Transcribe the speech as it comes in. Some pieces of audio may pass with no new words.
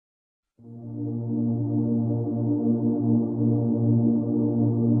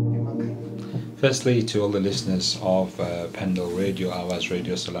Firstly, to all the listeners of Pendle Radio, Awaz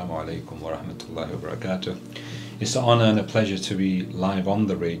Radio, Assalamu alaikum wa rahmatullahi wa barakatuh. It's an honour and a pleasure to be live on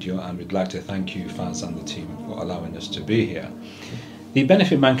the radio, and we'd like to thank you, Faz, and the team for allowing us to be here. The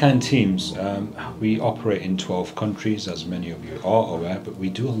Benefit Mankind teams, we operate in 12 countries, as many of you are aware, but we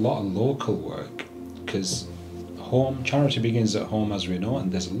do a lot of local work because charity begins at home, as we know,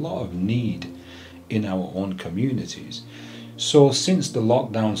 and there's a lot of need in our own communities. So since the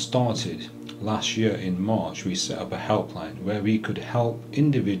lockdown started last year in March, we set up a helpline where we could help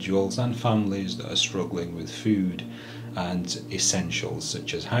individuals and families that are struggling with food and essentials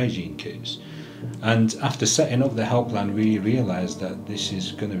such as hygiene kits. And after setting up the helpline, we realized that this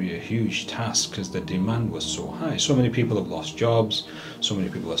is going to be a huge task because the demand was so high. So many people have lost jobs, so many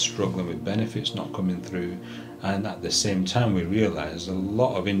people are struggling with benefits not coming through, and at the same time we realized a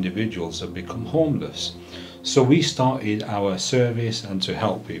lot of individuals have become homeless. So we started our service and to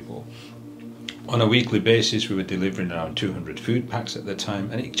help people. On a weekly basis, we were delivering around 200 food packs at the time,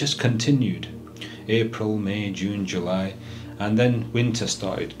 and it just continued. April, May, June, July, and then winter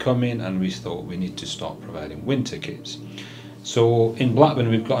started coming, and we thought we need to start providing winter kits. So in Blackburn,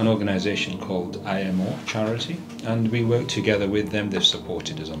 we've got an organisation called IMO Charity, and we work together with them. They've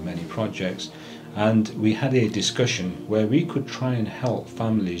supported us on many projects, and we had a discussion where we could try and help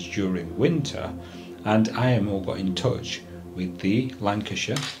families during winter, and IMO got in touch with the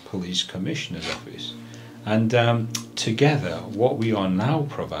Lancashire Police Commissioner's Office, and together what we are now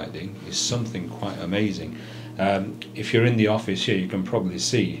providing is something quite amazing. If you're in the office here, you can probably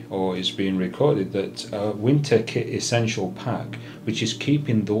see, or it's being recorded, that winter kit essential pack, which is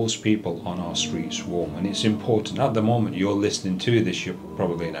keeping those people on our streets warm. And it's important. At the moment you're listening to this, you're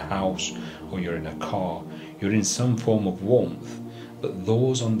probably in a house or you're in a car, you're in some form of warmth, but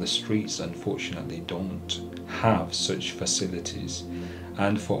those on the streets unfortunately don't have such facilities.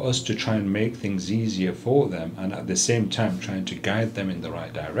 And for us to try and make things easier for them, and at the same time trying to guide them in the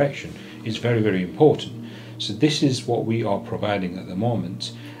right direction, is very, very important. So this is what we are providing at the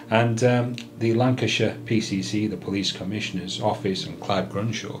moment, and the Lancashire PCC, the Police Commissioner's Office, and Clive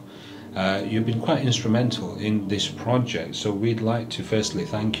Grunshaw, you've been quite instrumental in this project. So we'd like to firstly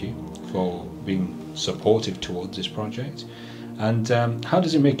thank you for being supportive towards this project. And how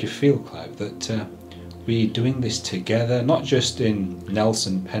does it make you feel, Clive, that we're doing this together, not just in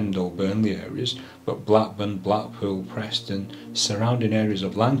Nelson, Pendle, Burnley areas, but Blackburn, Blackpool, Preston, surrounding areas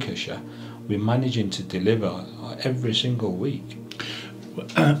of Lancashire? We're managing to deliver every single week.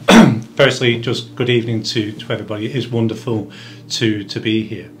 Firstly, just good evening to everybody. It is wonderful to be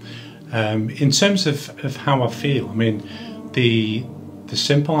here. In terms of how I feel, I mean, the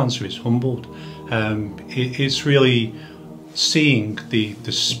simple answer is humbled. It's really seeing the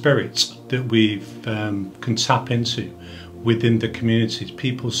spirit that we've can tap into within the communities,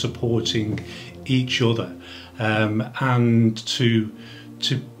 people supporting each other, and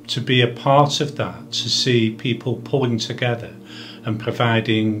to be a part of that, to see people pulling together and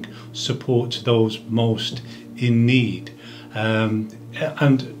providing support to those most in need,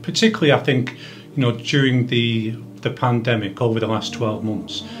 and particularly I think, you know, during the pandemic over the last 12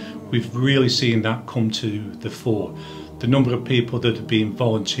 months, we've really seen that come to the fore. The number of people that have been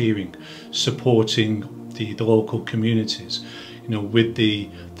volunteering, supporting the local communities, you know, with the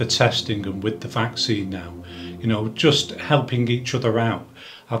testing and with the vaccine now, you know, just helping each other out.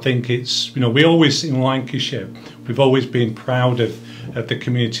 I think it's, you know, we always in Lancashire, we've always been proud of the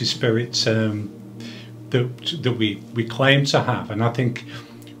community spirit that we claim to have, and I think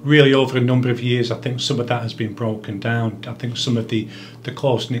really over a number of years, I think some of that has been broken down. I think some of the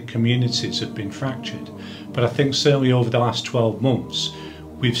close-knit communities have been fractured, but I think certainly over the last 12 months,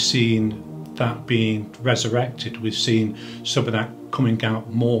 we've seen that being resurrected. We've seen some of that coming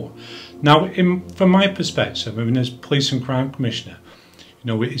out more. Now, from my perspective, I mean, as Police and Crime Commissioner, you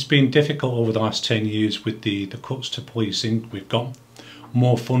know, it's been difficult over the last 10 years with the cuts to policing. We've got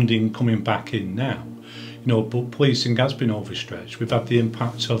more funding coming back in now, you know, but policing has been overstretched. We've had the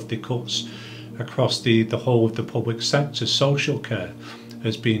impact of the cuts across the whole of the public sector. Social care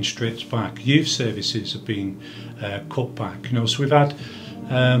has been stripped back. Youth services have been cut back. You know, so we've had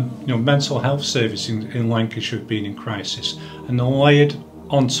you know, mental health services in Lancashire have been in crisis, and layered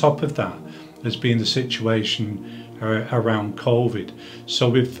on top of that has been the situation around COVID. So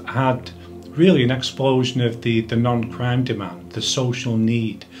we've had really an explosion of the non-crime demand, the social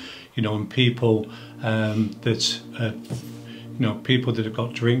need, you know, and people that you know, people that have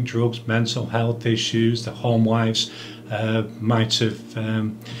got drink, drugs, mental health issues, their home lives might have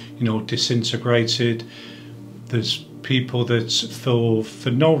you know, disintegrated. There's people that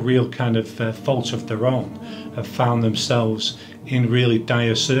for no real kind of fault of their own have found themselves in really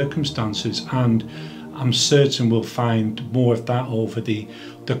dire circumstances, and I'm certain we'll find more of that over the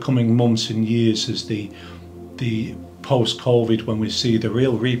coming months and years as the post-COVID, when we see the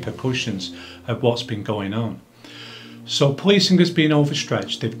real repercussions of what's been going on. So policing has been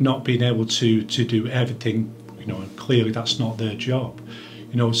overstretched. They've not been able to do everything, you know, and clearly that's not their job.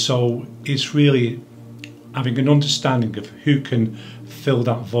 You know, so it's really having an understanding of who can fill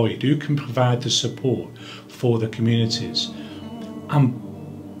that void, who can provide the support for the communities and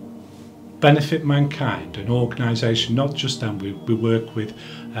benefit mankind, an organisation, not just them. We work with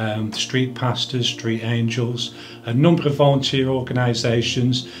street pastors, street angels, a number of volunteer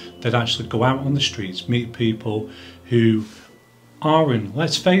organisations that actually go out on the streets, meet people who are in,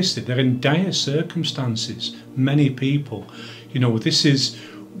 let's face it, they're in dire circumstances. Many people, you know, this is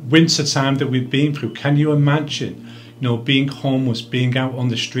winter time that we've been through. Can you imagine, you know, being homeless, being out on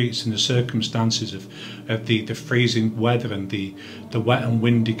the streets in the circumstances of the freezing weather and the wet and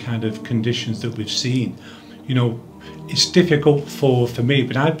windy kind of conditions that we've seen? You know, it's difficult for me,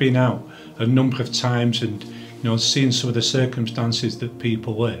 but I've been out a number of times and, you know, seen some of the circumstances that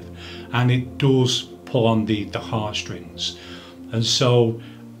people live, and it does pull on the heartstrings. And so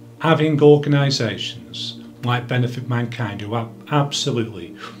having organisations like Benefit Mankind, who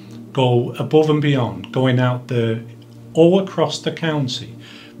absolutely go above and beyond, going out there all across the county,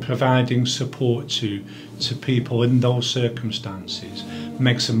 providing support to people in those circumstances,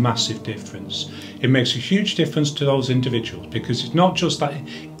 makes a massive difference. It makes a huge difference to those individuals, because it's not just that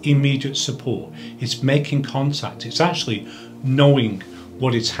immediate support, it's making contact, it's actually knowing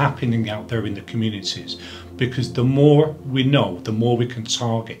what is happening out there in the communities, because the more we know, the more we can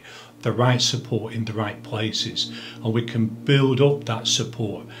target the right support in the right places, and we can build up that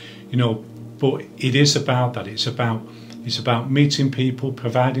support, you know. But it is about that. It's about meeting people,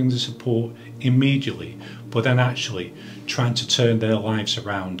 providing the support immediately, but then actually trying to turn their lives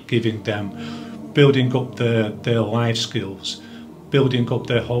around, giving them, building up their life skills, building up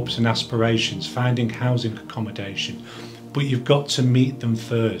their hopes and aspirations, finding housing accommodation. But you've got to meet them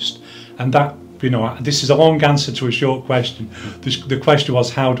first, and that, you know, this is a long answer to a short question. The question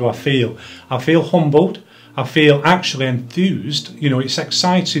was, how do I feel? I feel humbled. I feel actually enthused. You know, it's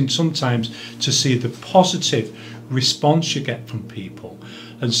exciting sometimes to see the positive response you get from people.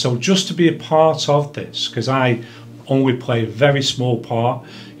 And so just to be a part of this, because I only play a very small part,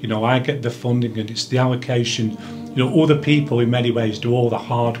 you know, I get the funding and it's the allocation. You know, other people in many ways do all the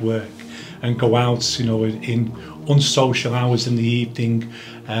hard work and go out, you know, in unsocial hours in the evening.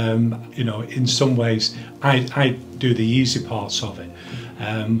 You know, in some ways I do the easy parts of it,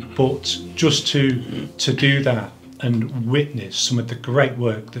 but just to do that and witness some of the great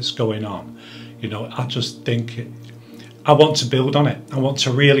work that's going on, you know, I just think I want to build on it. I want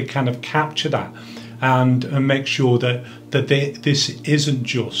to really kind of capture that and make sure that this isn't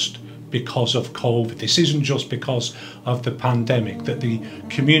just because of COVID, this isn't just because of the pandemic, that the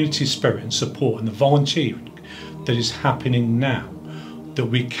community spirit and support and the volunteering that is happening now, that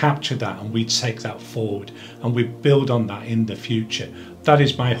we capture that and we take that forward and we build on that in the future. That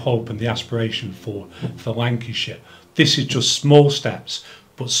is my hope and the aspiration for Lancashire. This is just small steps,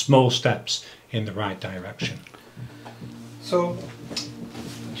 but small steps in the right direction. So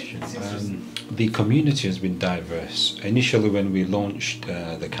the community has been diverse. Initially, when we launched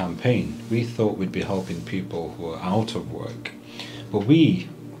the campaign, we thought we'd be helping people who are out of work, but we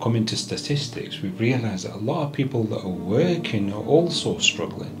coming to statistics, we've realised that a lot of people that are working are also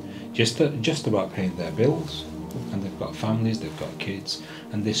struggling, just about paying their bills, and they've got families, they've got kids,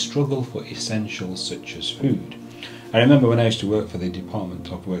 and they struggle for essentials such as food. I remember when I used to work for the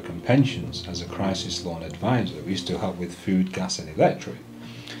Department of Work and Pensions as a crisis loan advisor, we used to help with food, gas and electric,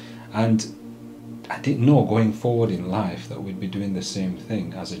 and I didn't know going forward in life that we'd be doing the same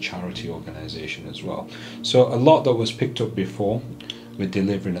thing as a charity organisation as well. So a lot that was picked up before, we're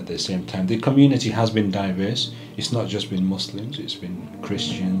delivering at the same time. The community has been diverse. It's not just been Muslims, it's been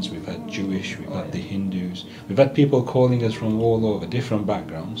Christians, we've had Jewish, we've had the Hindus, we've had people calling us from all over, different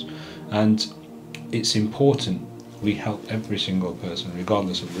backgrounds, and it's important we help every single person,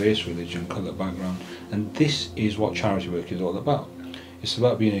 regardless of race, religion, colour, background, and this is what charity work is all about. It's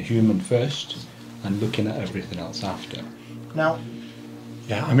about being a human first and looking at everything else after. Now,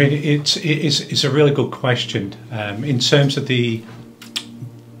 yeah, I mean, it's a really good question. In terms of the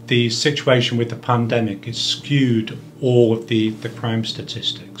situation with the pandemic, it's skewed all of the crime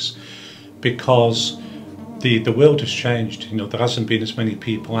statistics, because the world has changed. You know, there hasn't been as many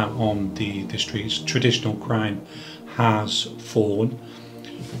people out on the streets. Traditional crime has fallen,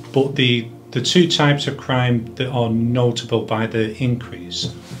 but the the two types of crime that are notable by the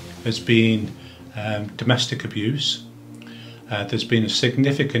increase has been domestic abuse. There's been a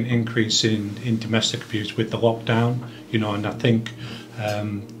significant increase in domestic abuse with the lockdown, you know, and I think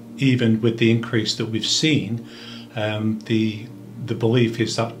even with the increase that we've seen, the belief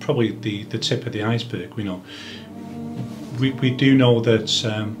is that probably the tip of the iceberg. You know, we do know that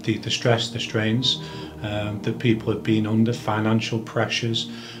the stress, the strains that people have been under, financial pressures,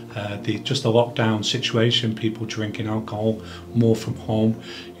 just the lockdown situation, people drinking alcohol more from home.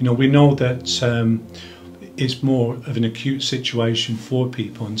 You know, we know that it's more of an acute situation for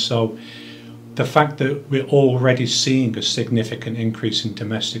people, and so the fact that we're already seeing a significant increase in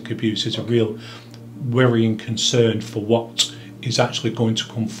domestic abuse is a real worrying concern for what is actually going to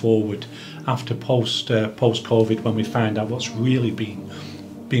come forward after post-COVID, when we find out what's really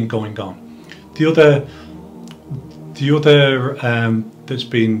been going on. The other that's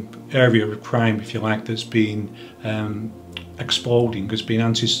been area of crime, if you like, that's been exploding has been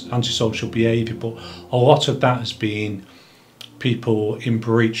antisocial behaviour, but a lot of that has been people in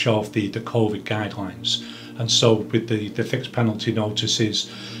breach of the COVID guidelines. And so with the fixed penalty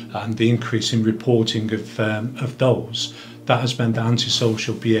notices and the increase in reporting of those, that has meant that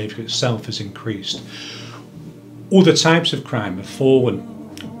antisocial behaviour itself has increased. Other types of crime have fallen,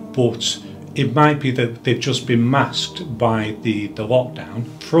 but it might be that they've just been masked by the lockdown.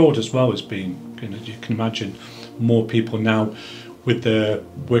 Fraud as well has been, you can imagine, more people now with the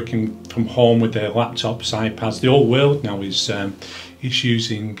working from home with their laptops, iPads. The whole world now is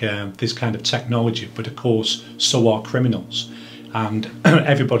using this kind of technology, but of course so are criminals. And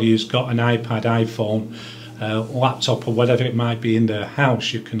everybody who's got an iPad, iPhone, laptop or whatever it might be in their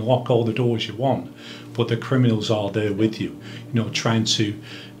house, you can lock all the doors you want, but the criminals are there with you, you know, trying to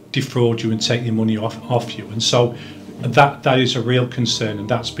defraud you and take your money off you. And so that is a real concern, and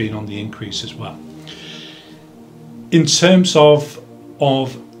that's been on the increase as well. In terms of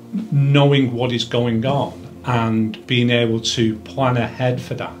knowing what is going on and being able to plan ahead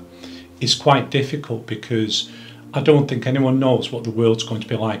for that is quite difficult, because I don't think anyone knows what the world's going to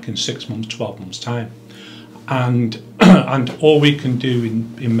be like in 6 months, 12 months time. And all we can do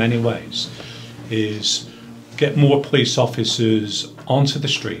in many ways is get more police officers onto the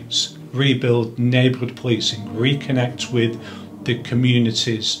streets, rebuild neighbourhood policing, reconnect with the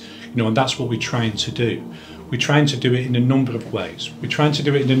communities, you know, and that's what we're trying to do. We're trying to do it in a number of ways.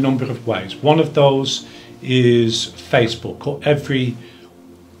 One of those is Facebook. Every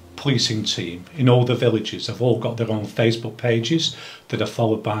policing team in all the villages have all got their own Facebook pages that are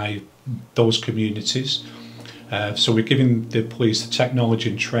followed by those communities. So we're giving the police the technology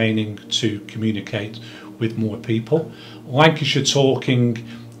and training to communicate with more people. Lancashire Talking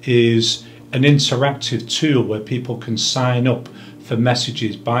is an interactive tool where people can sign up for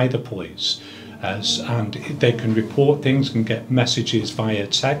messages by the police, and they can report things and get messages via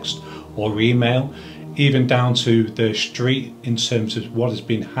text or email, even down to the street in terms of what has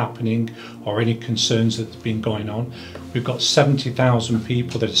been happening or any concerns that have been going on. We've got 70,000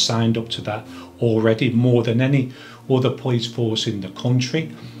 people that are signed up to that already, more than any other police force in the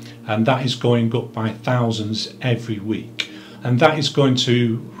country, and that is going up by thousands every week. And that is going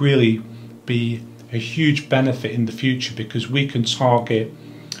to really be a huge benefit in the future, because we can target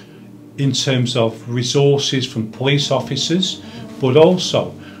in terms of resources from police officers, but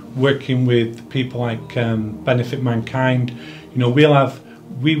also working with people like Benefit Mankind. You know,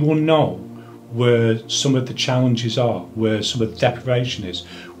 we will know where some of the challenges are, where some of the deprivation is,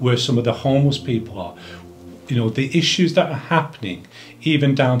 where some of the homeless people are. You know, the issues that are happening,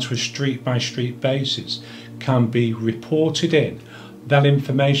 even down to a street by street basis, can be reported in. That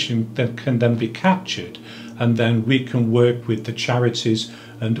information that can then be captured, and then we can work with the charities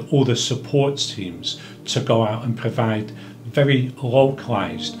and other support teams to go out and provide very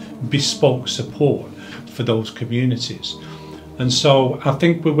localised, bespoke support for those communities. And so I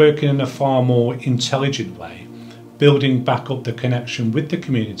think we're working in a far more intelligent way, building back up the connection with the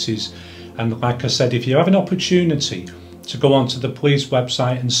communities. And like I said, if you have an opportunity to go onto the police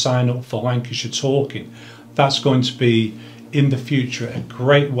website and sign up for Lancashire Talking, that's going to be in the future a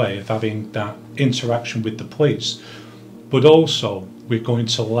great way of having that interaction with the police. But also we're going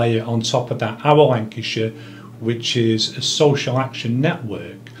to layer on top of that our Lancashire, which is a social action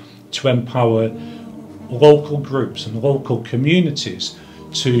network to empower local groups and local communities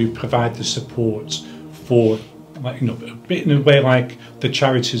to provide the support for, like, you know, a bit in a way like the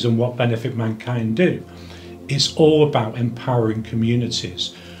charities and what Benefit Mankind do. It's all about empowering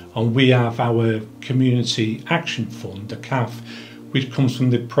communities, and we have our Community Action Fund, the CAF, which comes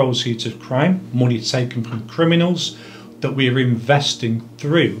from the proceeds of crime, money taken from criminals that we are investing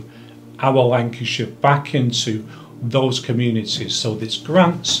through our Lancashire back into those communities. So there's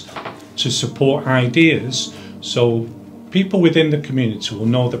grants to support ideas, so people within the community will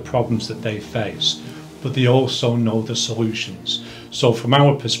know the problems that they face, but they also know the solutions. So from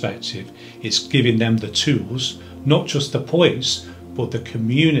our perspective, it's giving them the tools, not just the police, but the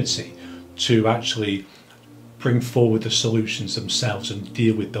community, to actually bring forward the solutions themselves and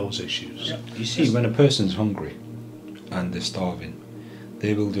deal with those issues. Yeah. You see, when a person's hungry and they're starving,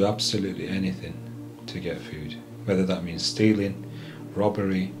 they will do absolutely anything to get food, whether that means stealing,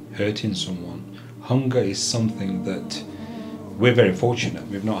 robbery, hurting someone. Hunger is something that we're very fortunate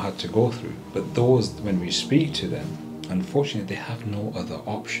we've not had to go through, but those, when we speak to them, unfortunately they have no other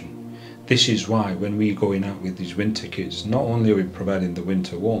option. This is why when we're going out with these winter kits, not only are we providing the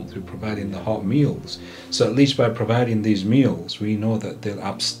winter warmth, we're providing the hot meals. So at least by providing these meals, we know that they'll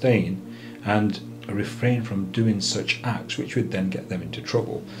abstain and refrain from doing such acts which would then get them into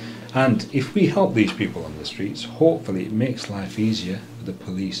trouble. And if we help these people on the streets, hopefully it makes life easier for the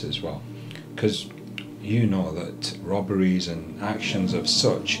police as well. Because you know that robberies and actions of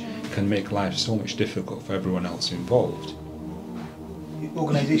such can make life so much difficult for everyone else involved.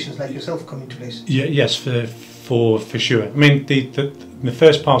 Organisations like yourself come into place. Yeah, yes, for sure. I mean, the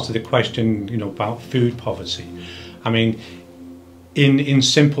first part of the question, you know, about food poverty. I mean, in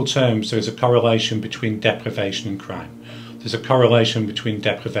simple terms, there's a correlation between deprivation and crime. There's a correlation between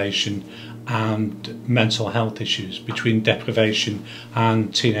deprivation and mental health issues, between deprivation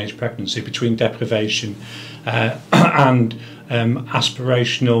and teenage pregnancy, between deprivation and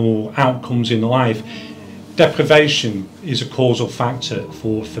aspirational outcomes in life. Deprivation is a causal factor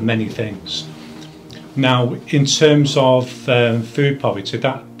for many things. Now, in terms of food poverty,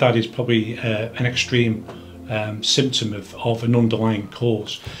 that is probably an extreme symptom of an underlying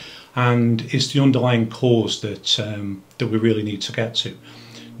cause, and it's the underlying cause that we really need to get to.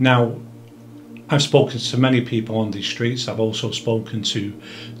 Now, I've spoken to many people on these streets. I've also spoken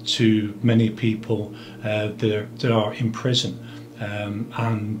to many people that are in prison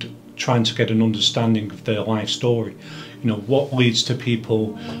and trying to get an understanding of their life story. You know, what leads to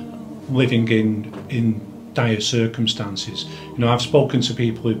people living in dire circumstances. You know, I've spoken to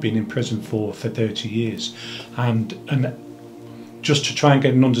people who've been in prison for 30 years, and just to try and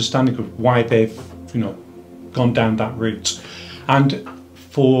get an understanding of why they've, you know, gone down that route. And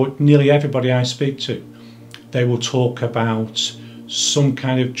for nearly everybody I speak to, they will talk about some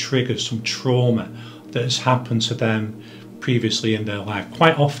kind of trigger, some trauma that has happened to them previously in their life,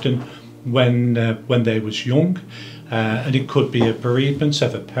 quite often when they was young, and it could be a bereavement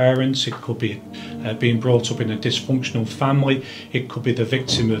of a parent, it could be being brought up in a dysfunctional family, it could be the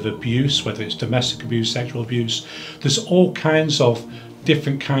victim of abuse, whether it's domestic abuse, sexual abuse. There's all kinds of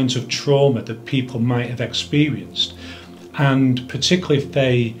different kinds of trauma that people might have experienced, and particularly if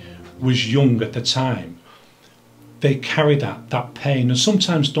they was young at the time, they carry that pain and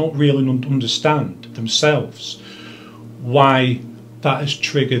sometimes don't really understand themselves why that has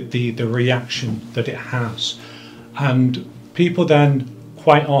triggered the reaction that it has. And people then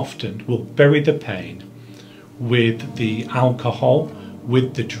quite often will bury the pain with the alcohol,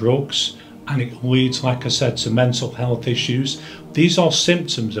 with the drugs, and it leads, like I said, to mental health issues. These are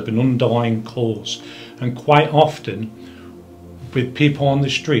symptoms of an underlying cause, and quite often with people on the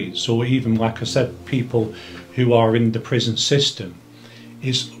streets, or even, like I said, people who are in the prison system,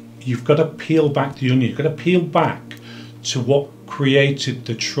 is you've got to peel back the onion, you've got to peel back to what created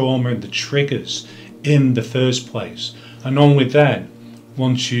the trauma and the triggers in the first place. And only then,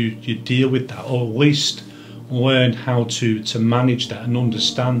 once you deal with that, or at least learn how to manage that and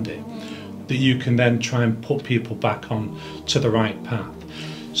understand it, that you can then try and put people back on to the right path.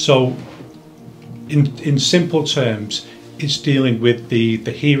 So in simple terms, it's dealing with the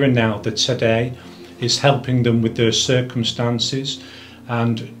here and now, the today. It's helping them with their circumstances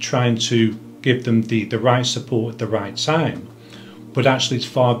and trying to give them the right support at the right time. But actually it's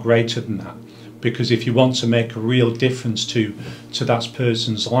far greater than that, because if you want to make a real difference to that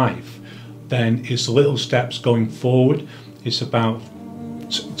person's life, then it's little steps going forward. It's about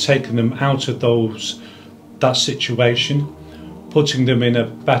taking them out of that situation, putting them in a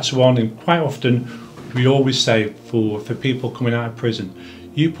better one. And quite often we always say for people coming out of prison,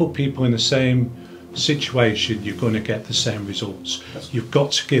 you put people in the same situation, you're going to get the same results. You've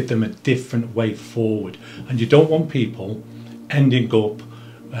got to give them a different way forward, and you don't want people ending up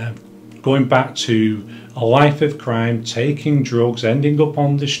going back to a life of crime, taking drugs, ending up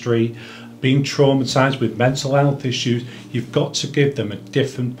on the street, being traumatized with mental health issues. You've got to give them a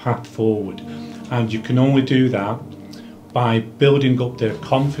different path forward, and you can only do that by building up their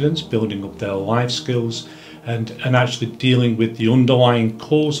confidence, building up their life skills, and actually dealing with the underlying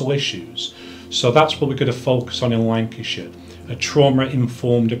causal issues. So that's what we're going to focus on in Lancashire, a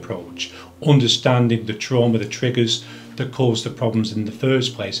trauma-informed approach, understanding the trauma, the triggers that cause the problems in the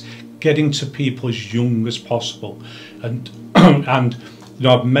first place, getting to people as young as possible. And and you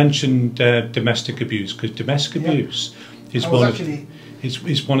know, I've mentioned domestic abuse, because domestic abuse is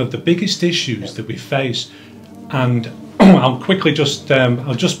one of the biggest issues that we face. And I'll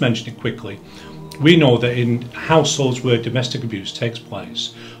just mention it quickly. We know that in households where domestic abuse takes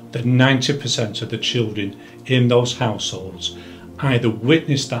place, that 90% of the children in those households either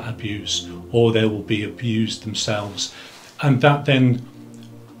witness that abuse or they will be abused themselves, and that then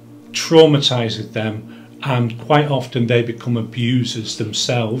traumatizes them, and quite often they become abusers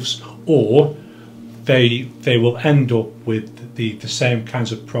themselves, or they will end up with the same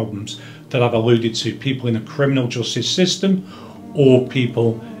kinds of problems that I've alluded to, people in a criminal justice system or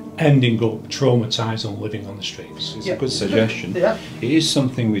people ending up traumatized and living on the streets. It's a good suggestion. It is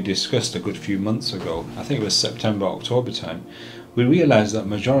something we discussed a good few months ago. I think it was September, October time. We realised that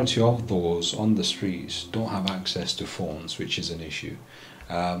majority of those on the streets don't have access to phones, which is an issue.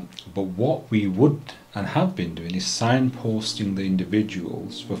 But what we would and have been doing is signposting the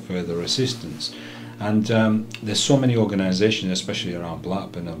individuals for further assistance. And there's so many organisations, especially around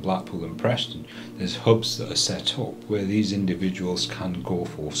Blackburn and Blackpool and Preston, there's hubs that are set up where these individuals can go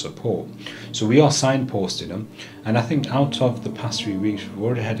for support. So we are signposting them, and I think out of the past 3 weeks we've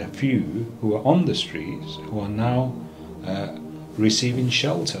already had a few who are on the streets who are now receiving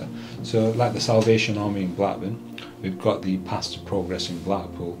shelter. So like the Salvation Army in Blackburn, we've got the Path to Progress in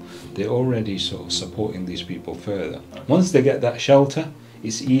Blackpool, they're already sort of supporting these people further. Once they get that shelter,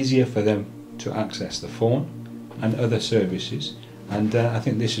 it's easier for them to access the phone and other services, and I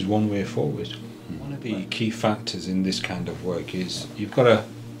think this is one way forward. One of the key factors in this kind of work is you've got to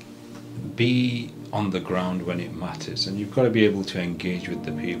be on the ground when it matters, and you've got to be able to engage with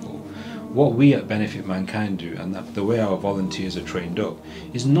the people. What we at Benefit Mankind do, and the way our volunteers are trained up,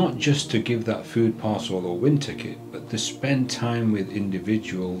 is not just to give that food parcel or winter kit, but to spend time with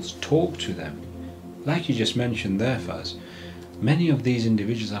individuals, talk to them. Like you just mentioned there, Faz, many of these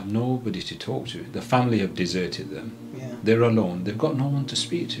individuals have nobody to talk to. The family have deserted them. They're alone. They've got no one to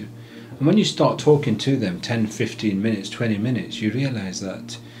speak to. And when you start talking to them 10, 15 minutes, 20 minutes, you realise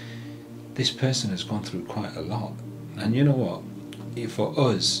that this person has gone through quite a lot. And you know what? For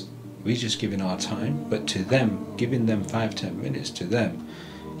us, we're just giving our time, but to them, giving them 5, 10 minutes to them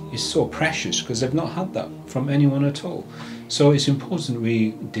is so precious, because they've not had that from anyone at all. So it's important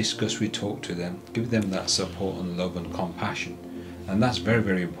we discuss, we talk to them, give them that support and love and compassion. And that's very,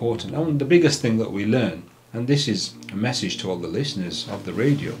 very important. And the biggest thing that we learn, and this is a message to all the listeners of the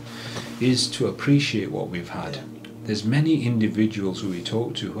radio, is to appreciate what we've had. There's many individuals who we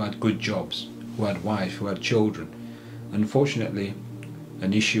talk to who had good jobs, who had wife, who had children. Unfortunately,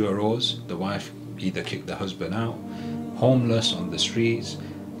 an issue arose, the wife either kicked the husband out, homeless on the streets,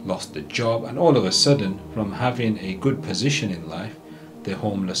 lost the job, and all of a sudden, from having a good position in life, they're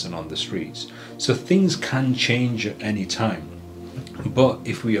homeless and on the streets. So things can change at any time. But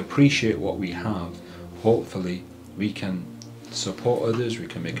if we appreciate what we have, hopefully we can support others, we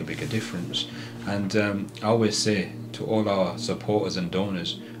can make a bigger difference. And I always say to all our supporters and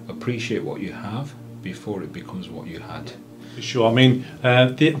donors, appreciate what you have before it becomes what you had. Sure. I mean,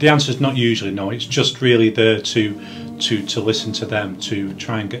 the answer is not usually no. It's just really there to listen to them, to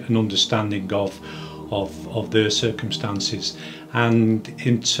try and get an understanding of their circumstances. And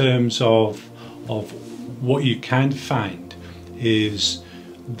in terms of what you can find is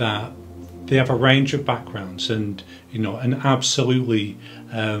that they have a range of backgrounds, and absolutely,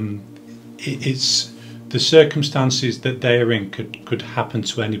 it's the circumstances that they are in could happen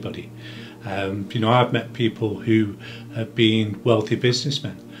to anybody. I've met people who have been wealthy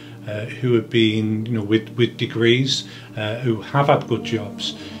businessmen, who have been, with degrees, who have had good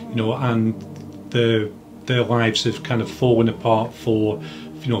jobs, and their lives have kind of fallen apart for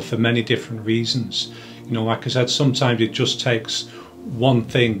many different reasons. Like I said, sometimes it just takes one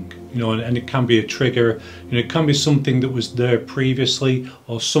thing, and it can be a trigger. It can be something that was there previously,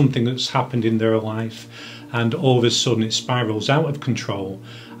 or something that's happened in their life, and all of a sudden it spirals out of control,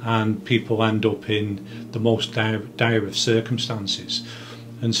 and people end up in the most dire of circumstances.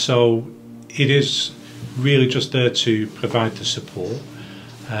 And so it is really just there to provide the support.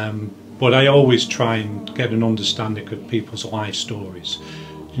 But I always try and get an understanding of people's life stories,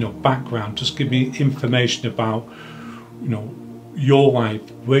 background. Just give me information about, your life,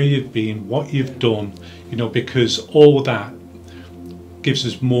 where you've been, what you've done, because all that gives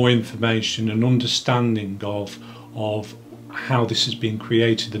us more information and understanding of how this has been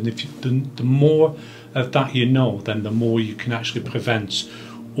created, and if the more of that you know, then the more you can actually prevent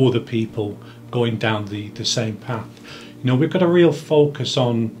other people going down the same path. You know, we've got a real focus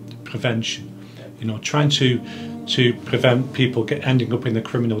on prevention, you know, trying to prevent people ending up in the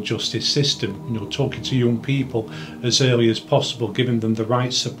criminal justice system, you know, talking to young people as early as possible, giving them the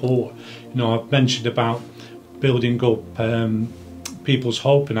right support. You know, I've mentioned about building up people's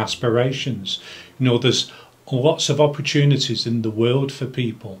hope and aspirations. You know, there's lots of opportunities in the world for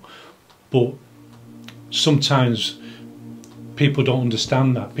people, but sometimes people don't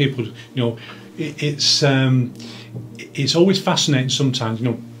understand that. People, you know, it's always fascinating sometimes. You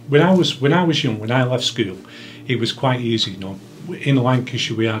know, when I was young, when I left school, it was quite easy. You know, in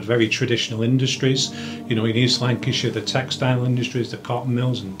Lancashire we had very traditional industries. You know, in East Lancashire, the textile industries, the cotton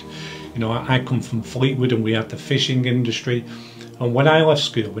mills, and you know, I come from Fleetwood, and we had the fishing industry. And when I left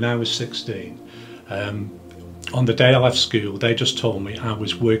school, when I was 16, on the day I left school, they just told me I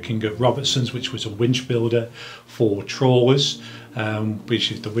was working at Robertson's, which was a winch builder for trawlers,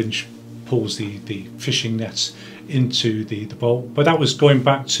 which is the winch pulls the fishing nets into the boat. But that was going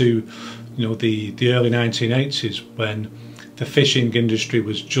back to, you know, the early 1980s, when the fishing industry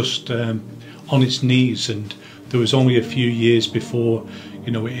was just on its knees, and there was only a few years before,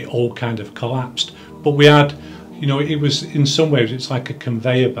 you know, it all kind of collapsed. But we had, you know, it was, in some ways it's like a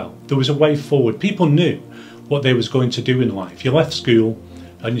conveyor belt. There was a way forward. People knew what they was going to do in life. You left school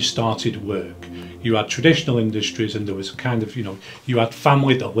and you started work. You had traditional industries, and there was a kind of, you know, you had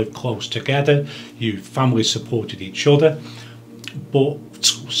family that lived close together, you family supported each other. But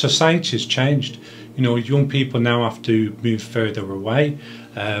society's changed. You know, young people now have to move further away.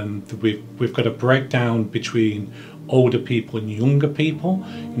 We've got a breakdown between older people and younger people,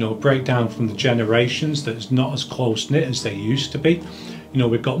 you know, a breakdown from the generations that's not as close-knit as they used to be. You know,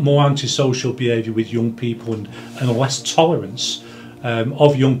 we've got more antisocial behaviour with young people, and less tolerance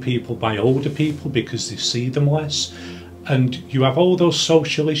of young people by older people, because they see them less. And you have all those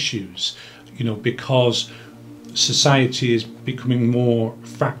social issues, you know, because society is becoming more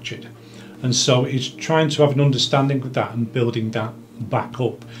fractured. And so it's trying to have an understanding of that and building that back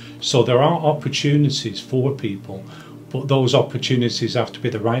up. So there are opportunities for people, but those opportunities have to be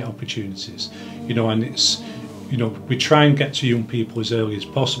the right opportunities, you know. And it's, you know, we try and get to young people as early as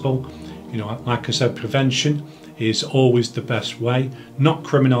possible. You know, like I said, prevention is always the best way, not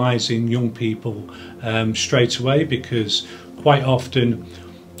criminalising young people straight away, because quite often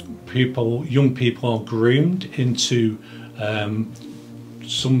young people are groomed into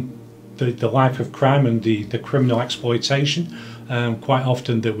the life of crime and the criminal exploitation, quite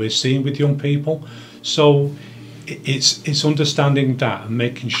often, that we're seeing with young people. So it's understanding that and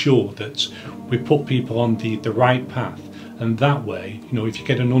making sure that we put people on the right path. And that way, you know, if you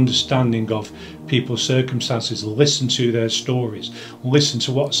get an understanding of people's circumstances, listen to their stories, listen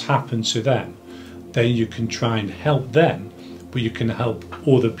to what's happened to them, then you can try and help them, but you can help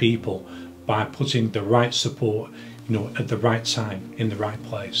other people by putting the right support, you know, at the right time, in the right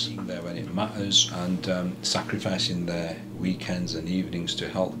place. Being there when it matters, and sacrificing their weekends and evenings to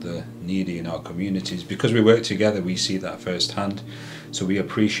help the needy in our communities. Because we work together, we see that firsthand, so we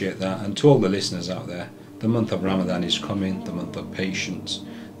appreciate that. And to all the listeners out there, the month of Ramadan is coming, the month of patience,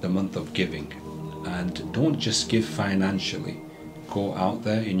 the month of giving. And don't just give financially, go out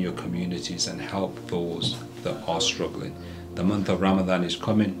there in your communities and help those that are struggling. The month of Ramadan is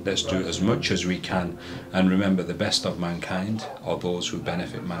coming, let's do as much as we can, and remember, the best of mankind are those who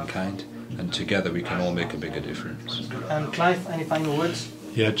benefit mankind, and together we can all make a bigger difference. And Clive, any final words?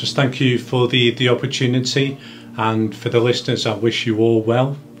 Yeah, just thank you for the opportunity, and for the listeners, I wish you all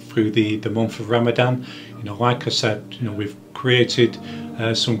well through the month of Ramadan. You know, like I said, you know, we've created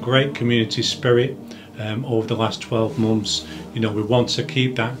some great community spirit over the last 12 months. You know, we want to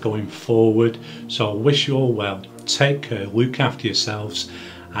keep that going forward, so I wish you all well. Take care, look after yourselves,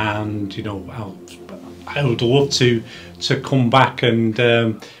 and you know, I would love to come back, and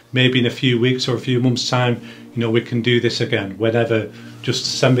maybe in a few weeks or a few months' time, you know, we can do this again. Whenever,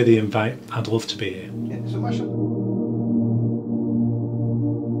 just send me the invite. I'd love to be here. Yeah, so